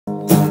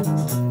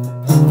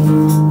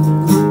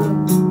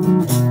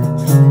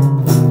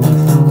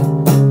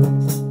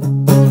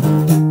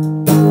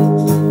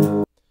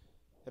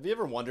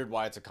wondered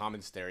why it's a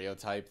common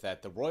stereotype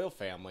that the royal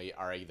family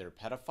are either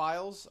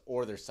pedophiles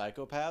or they're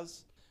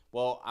psychopaths?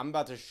 Well, I'm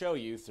about to show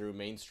you through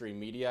mainstream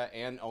media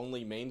and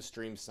only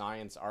mainstream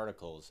science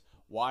articles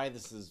why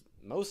this is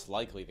most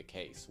likely the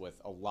case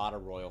with a lot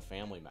of royal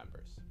family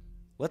members.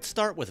 Let's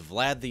start with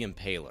Vlad the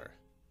Impaler,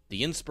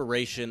 the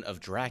inspiration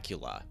of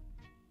Dracula,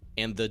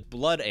 and the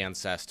blood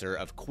ancestor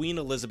of Queen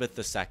Elizabeth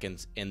II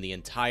and the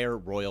entire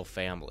royal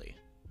family.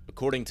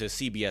 According to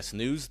CBS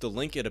News, the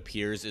link it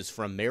appears is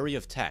from Mary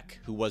of Teck,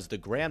 who was the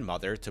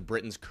grandmother to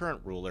Britain's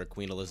current ruler,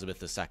 Queen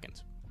Elizabeth II.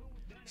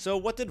 So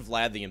what did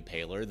Vlad the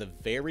Impaler, the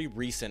very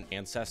recent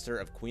ancestor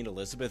of Queen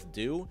Elizabeth,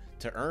 do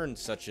to earn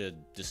such a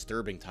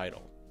disturbing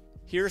title?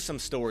 Here are some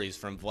stories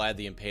from Vlad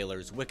the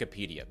Impaler's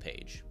Wikipedia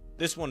page.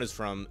 This one is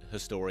from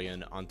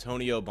historian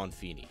Antonio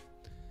Bonfini.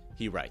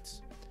 He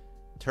writes,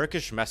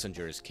 Turkish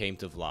messengers came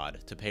to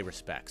Vlad to pay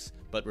respects,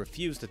 but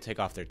refused to take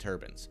off their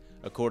turbans,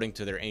 according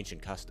to their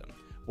ancient custom,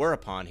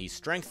 whereupon he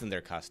strengthened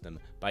their custom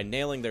by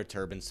nailing their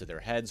turbans to their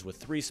heads with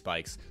 3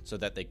 spikes so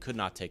that they could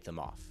not take them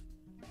off.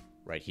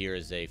 Right here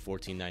is a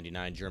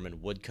 1499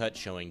 German woodcut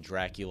showing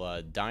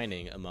Dracula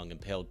dining among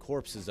impaled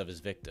corpses of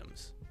his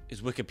victims.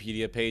 His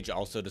Wikipedia page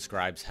also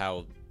describes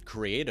how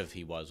creative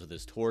he was with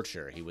his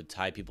torture. He would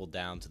tie people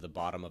down to the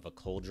bottom of a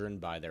cauldron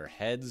by their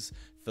heads,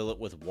 fill it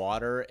with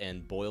water,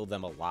 and boil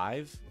them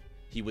alive.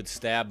 He would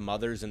stab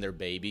mothers and their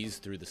babies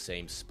through the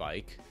same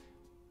spike.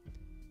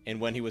 And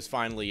when he was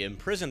finally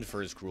imprisoned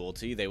for his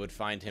cruelty, they would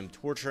find him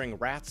torturing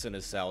rats in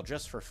his cell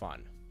just for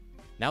fun.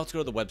 Now let's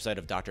go to the website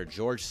of Dr.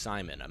 George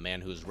Simon, a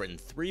man who has written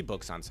 3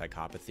 books on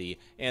psychopathy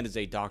and is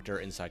a doctor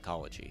in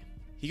psychology.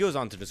 He goes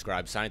on to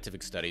describe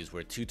scientific studies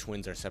where 2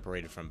 twins are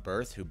separated from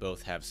birth who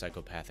both have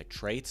psychopathic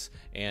traits,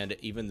 and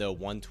even though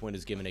one twin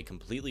is given a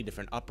completely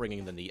different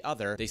upbringing than the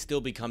other, they still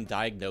become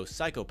diagnosed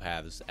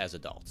psychopaths as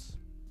adults.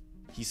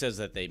 He says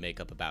that they make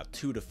up about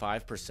 2 to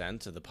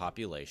 5% of the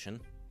population.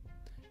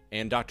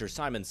 And Dr.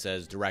 Simon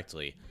says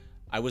directly,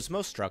 I was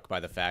most struck by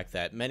the fact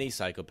that many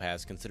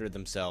psychopaths consider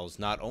themselves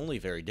not only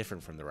very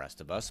different from the rest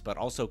of us, but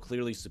also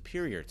clearly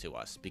superior to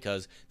us,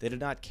 because they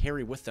did not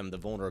carry with them the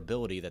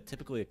vulnerability that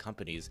typically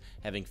accompanies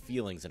having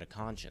feelings and a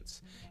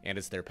conscience. And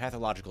it's their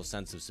pathological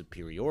sense of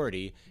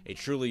superiority, a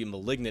truly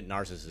malignant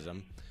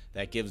narcissism,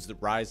 that gives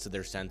rise to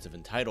their sense of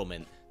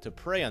entitlement to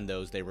prey on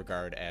those they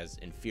regard as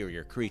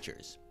inferior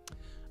creatures.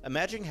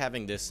 Imagine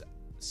having this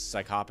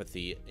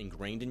psychopathy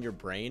ingrained in your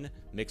brain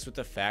mixed with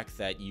the fact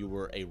that you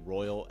were a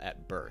royal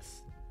at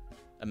birth.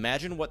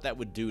 Imagine what that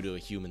would do to a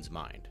human's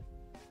mind.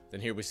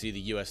 Then here we see the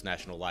US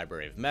National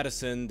Library of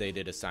Medicine. They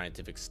did a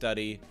scientific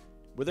study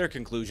where their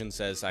conclusion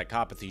says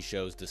psychopathy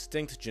shows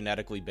distinct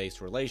genetically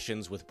based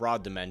relations with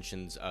broad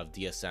dimensions of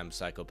DSM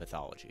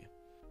psychopathology.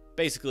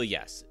 Basically,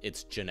 yes,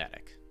 it's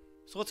genetic.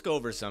 So let's go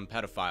over some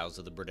pedophiles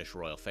of the British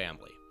royal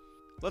family.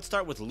 Let's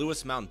start with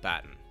Louis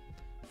Mountbatten,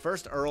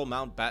 1st Earl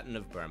Mountbatten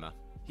of Burma.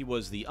 He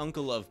was the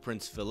uncle of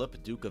Prince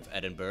Philip, Duke of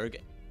Edinburgh,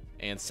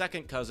 and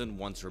 2nd cousin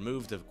once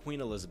removed of Queen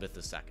Elizabeth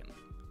II.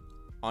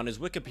 On his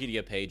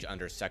Wikipedia page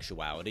under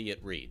sexuality, it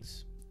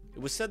reads,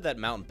 It was said that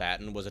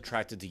Mountbatten was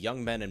attracted to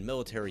young men in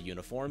military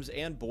uniforms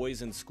and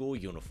boys in school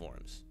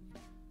uniforms.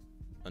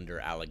 Under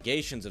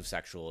allegations of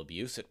sexual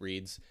abuse, it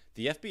reads,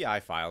 The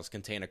FBI files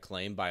contain a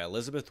claim by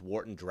Elizabeth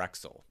Wharton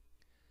Drexel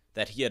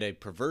that he had a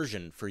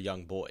perversion for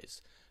young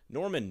boys.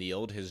 Norman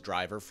Neild, his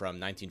driver from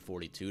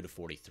 1942 to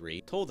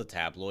 43, told the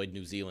tabloid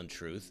New Zealand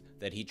Truth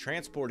that he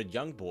transported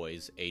young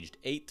boys aged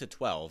 8 to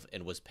 12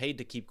 and was paid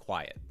to keep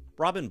quiet.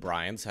 Robin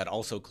Bryans had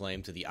also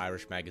claimed to the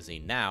Irish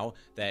magazine Now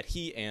that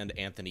he and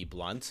Anthony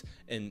Blunt,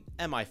 an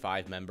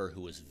MI5 member who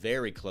was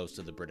very close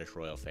to the British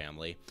royal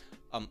family,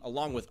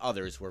 along with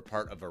others, were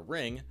part of a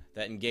ring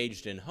that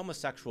engaged in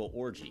homosexual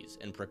orgies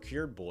and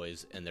procured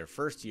boys in their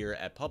first year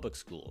at public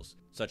schools,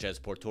 such as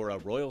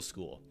Portora Royal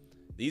School.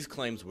 These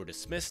claims were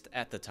dismissed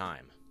at the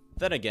time.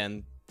 Then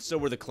again, so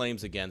were the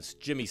claims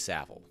against Jimmy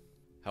Savile.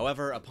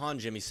 However, upon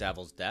Jimmy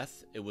Savile's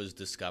death, it was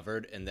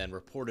discovered and then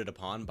reported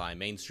upon by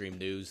mainstream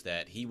news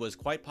that he was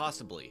quite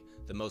possibly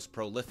the most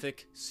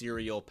prolific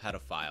serial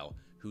pedophile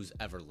who's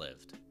ever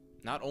lived.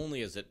 Not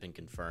only has it been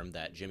confirmed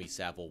that Jimmy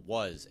Savile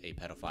was a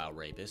pedophile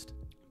rapist,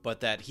 but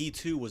that he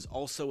too was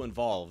also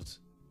involved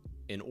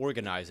in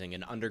organizing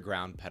an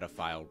underground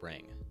pedophile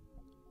ring,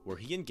 where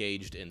he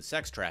engaged in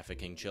sex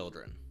trafficking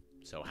children.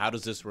 So how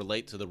does this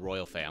relate to the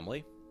royal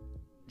family?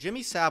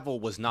 Jimmy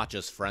Savile was not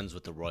just friends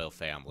with the royal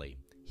family.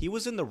 He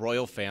was in the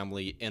royal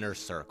family inner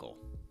circle.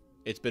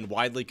 It's been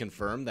widely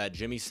confirmed that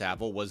Jimmy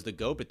Savile was the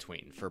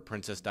go-between for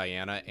Princess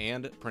Diana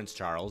and Prince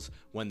Charles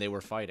when they were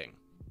fighting,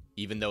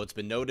 even though it's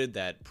been noted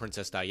that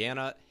Princess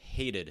Diana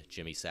hated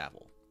Jimmy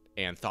Savile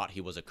and thought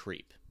he was a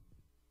creep.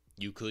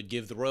 You could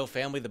give the royal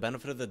family the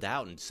benefit of the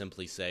doubt and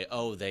simply say,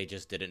 oh, they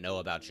just didn't know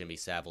about Jimmy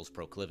Savile's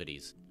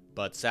proclivities.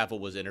 But Savile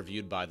was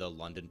interviewed by the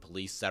London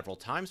police several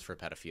times for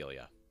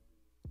pedophilia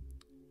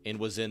and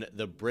was in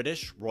the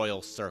British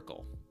royal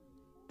circle.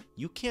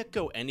 You can't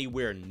go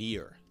anywhere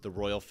near the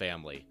royal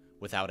family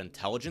without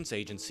intelligence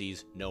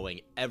agencies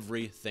knowing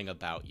everything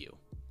about you.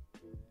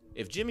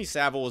 If Jimmy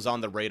Savile was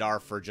on the radar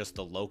for just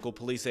the local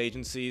police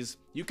agencies,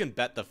 you can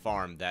bet the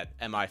farm that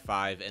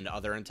MI5 and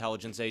other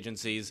intelligence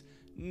agencies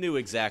knew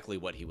exactly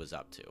what he was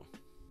up to.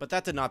 But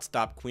that did not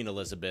stop Queen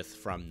Elizabeth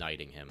from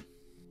knighting him.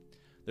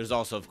 There's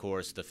also, of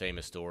course, the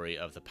famous story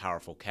of the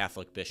powerful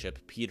Catholic bishop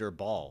Peter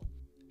Ball,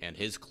 and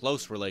his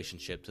close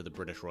relationship to the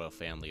British royal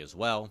family as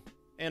well,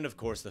 and of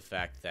course the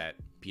fact that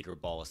Peter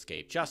Ball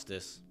escaped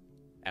justice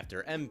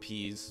after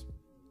MPs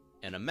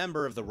and a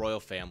member of the royal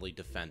family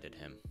defended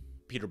him.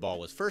 Peter Ball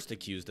was first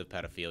accused of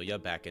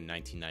pedophilia back in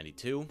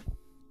 1992,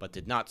 but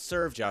did not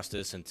serve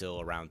justice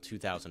until around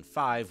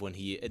 2005 when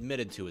he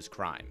admitted to his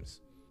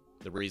crimes.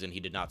 The reason he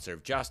did not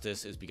serve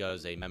justice is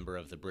because a member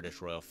of the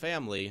British royal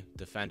family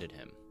defended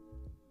him.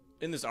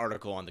 In this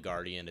article on The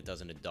Guardian, it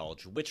doesn't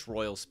indulge which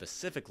royal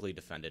specifically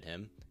defended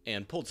him,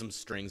 and pulled some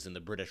strings in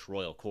the British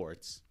royal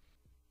courts,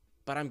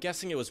 but I'm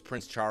guessing it was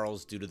Prince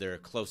Charles due to their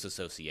close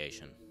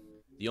association.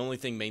 The only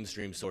thing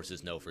mainstream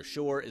sources know for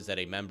sure is that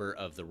a member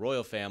of the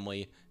royal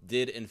family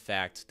did in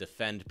fact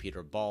defend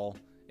Peter Ball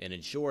and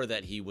ensure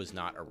that he was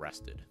not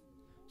arrested.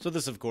 So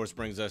this of course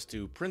brings us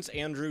to Prince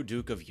Andrew,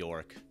 Duke of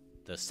York,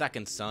 the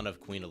second son of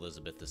Queen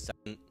Elizabeth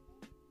II,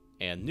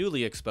 and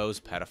newly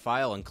exposed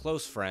pedophile and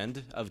close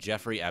friend of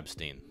Jeffrey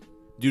Epstein.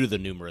 Due to the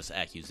numerous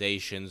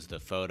accusations, the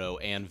photo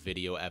and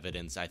video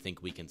evidence, I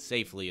think we can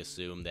safely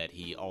assume that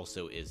he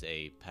also is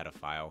a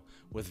pedophile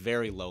with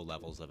very low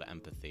levels of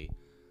empathy.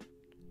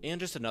 And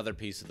just another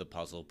piece of the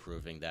puzzle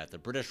proving that the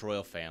British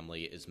royal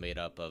family is made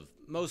up of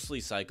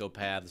mostly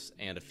psychopaths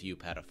and a few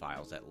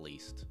pedophiles at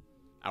least.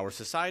 Our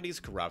society is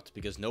corrupt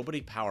because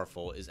nobody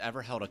powerful is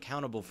ever held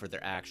accountable for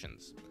their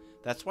actions.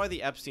 That's why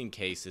the Epstein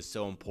case is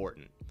so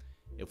important.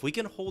 If we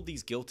can hold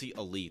these guilty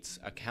elites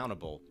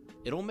accountable,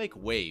 it'll make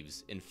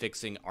waves in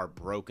fixing our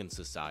broken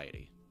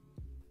society.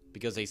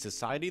 Because a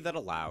society that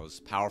allows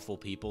powerful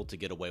people to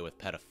get away with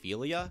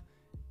pedophilia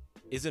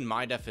is, in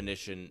my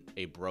definition,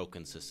 a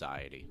broken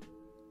society.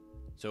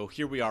 So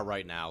here we are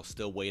right now,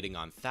 still waiting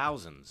on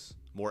thousands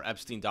more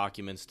Epstein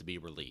documents to be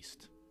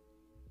released.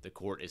 The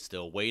court is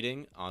still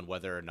waiting on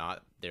whether or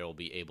not they will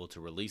be able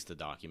to release the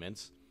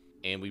documents,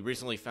 and we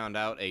recently found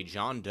out a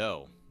John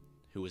Doe,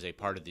 who was a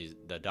part of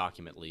the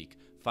document leak,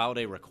 filed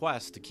a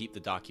request to keep the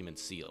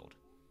documents sealed.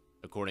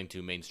 According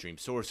to mainstream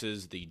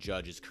sources, the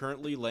judge is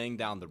currently laying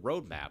down the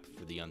roadmap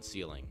for the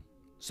unsealing.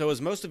 So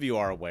as most of you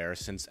are aware,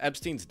 since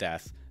Epstein's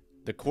death,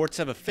 the courts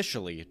have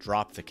officially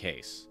dropped the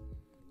case.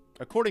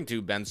 According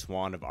to Ben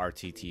Swan of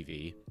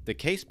RTTV, the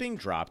case being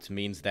dropped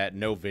means that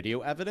no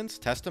video evidence,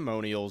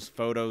 testimonials,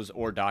 photos,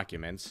 or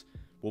documents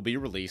will be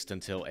released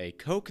until a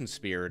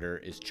co-conspirator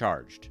is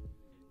charged.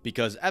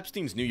 Because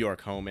Epstein's New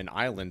York home and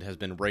island has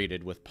been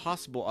raided with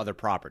possible other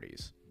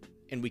properties,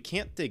 and we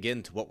can't dig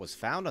into what was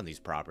found on these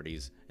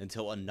properties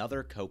until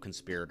another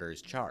co-conspirator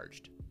is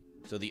charged.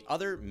 So the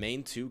other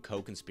main two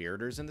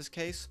co-conspirators in this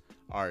case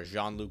are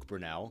Jean-Luc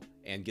Brunel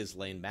and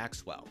Ghislaine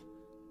Maxwell,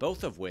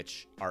 both of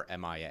which are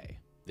MIA.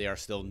 They are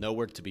still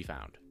nowhere to be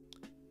found.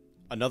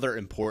 Another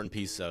important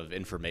piece of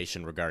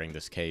information regarding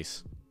this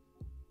case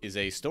is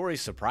a story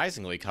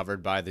surprisingly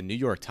covered by the New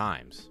York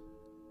Times.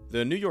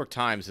 The New York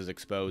Times has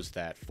exposed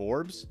that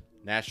Forbes,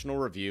 National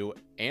Review,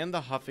 and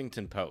the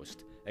Huffington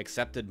Post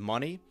accepted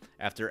money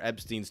after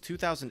Epstein's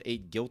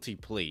 2008 guilty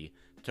plea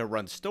to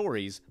run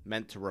stories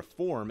meant to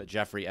reform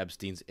Jeffrey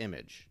Epstein's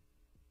image.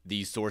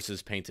 These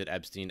sources painted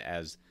Epstein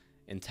as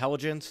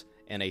intelligent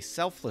and a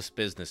selfless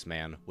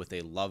businessman with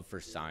a love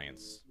for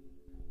science.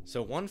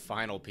 So one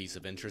final piece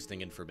of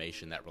interesting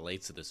information that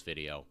relates to this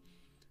video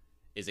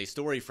is a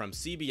story from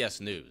CBS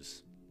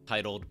News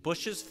titled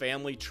Bush's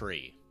Family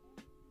Tree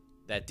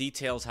that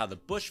details how the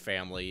Bush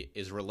family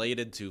is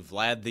related to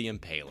Vlad the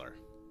Impaler.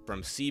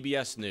 From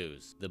CBS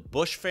News, the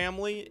Bush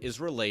family is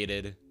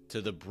related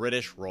to the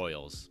British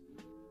royals,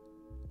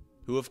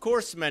 who of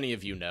course many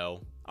of you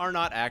know are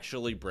not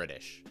actually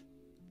British.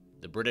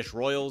 The British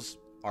royals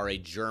are a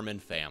German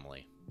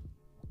family.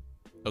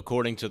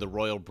 According to the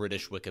Royal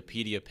British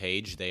Wikipedia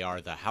page, they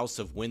are the House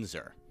of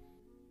Windsor,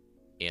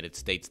 and it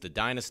states the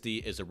dynasty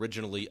is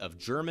originally of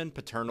German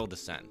paternal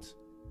descent,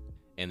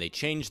 and they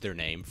changed their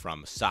name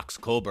from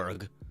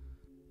Saxe-Coburg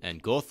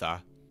and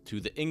Gotha to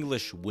the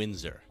English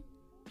Windsor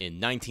in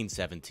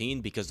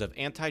 1917 because of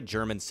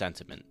anti-German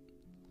sentiment.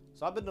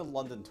 So I've been to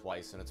London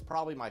twice, and it's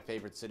probably my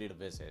favorite city to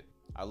visit.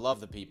 I love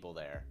the people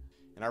there,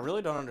 and I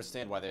really don't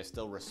understand why they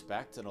still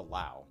respect and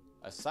allow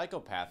a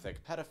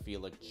psychopathic,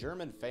 pedophilic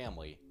German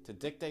family to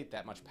dictate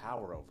that much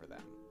power over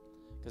them.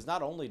 Because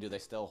not only do they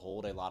still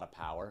hold a lot of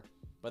power,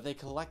 but they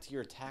collect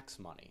your tax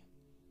money.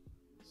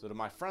 So to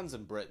my friends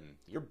in Britain,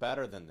 you're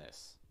better than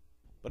this.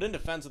 But in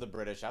defense of the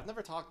British, I've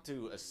never talked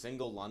to a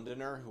single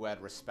Londoner who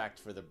had respect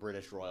for the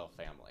British royal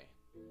family.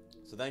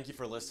 So thank you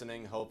for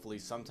listening. Hopefully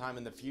sometime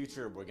in the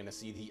future we're going to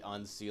see the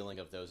unsealing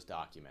of those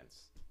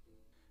documents.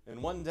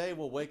 And one day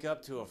we'll wake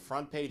up to a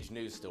front page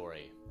news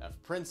story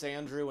of Prince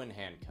Andrew in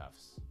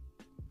handcuffs.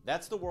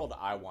 That's the world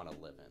I want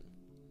to live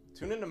in.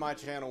 Tune into my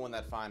channel when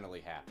that finally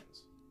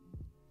happens.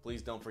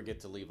 Please don't forget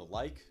to leave a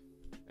like,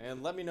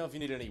 and let me know if you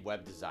need any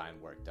web design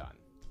work done.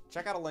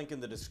 check out a link in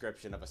the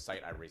description of a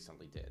site I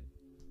recently did.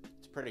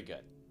 It's pretty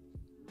good.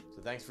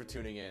 So thanks for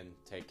tuning in.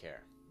 Take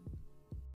care.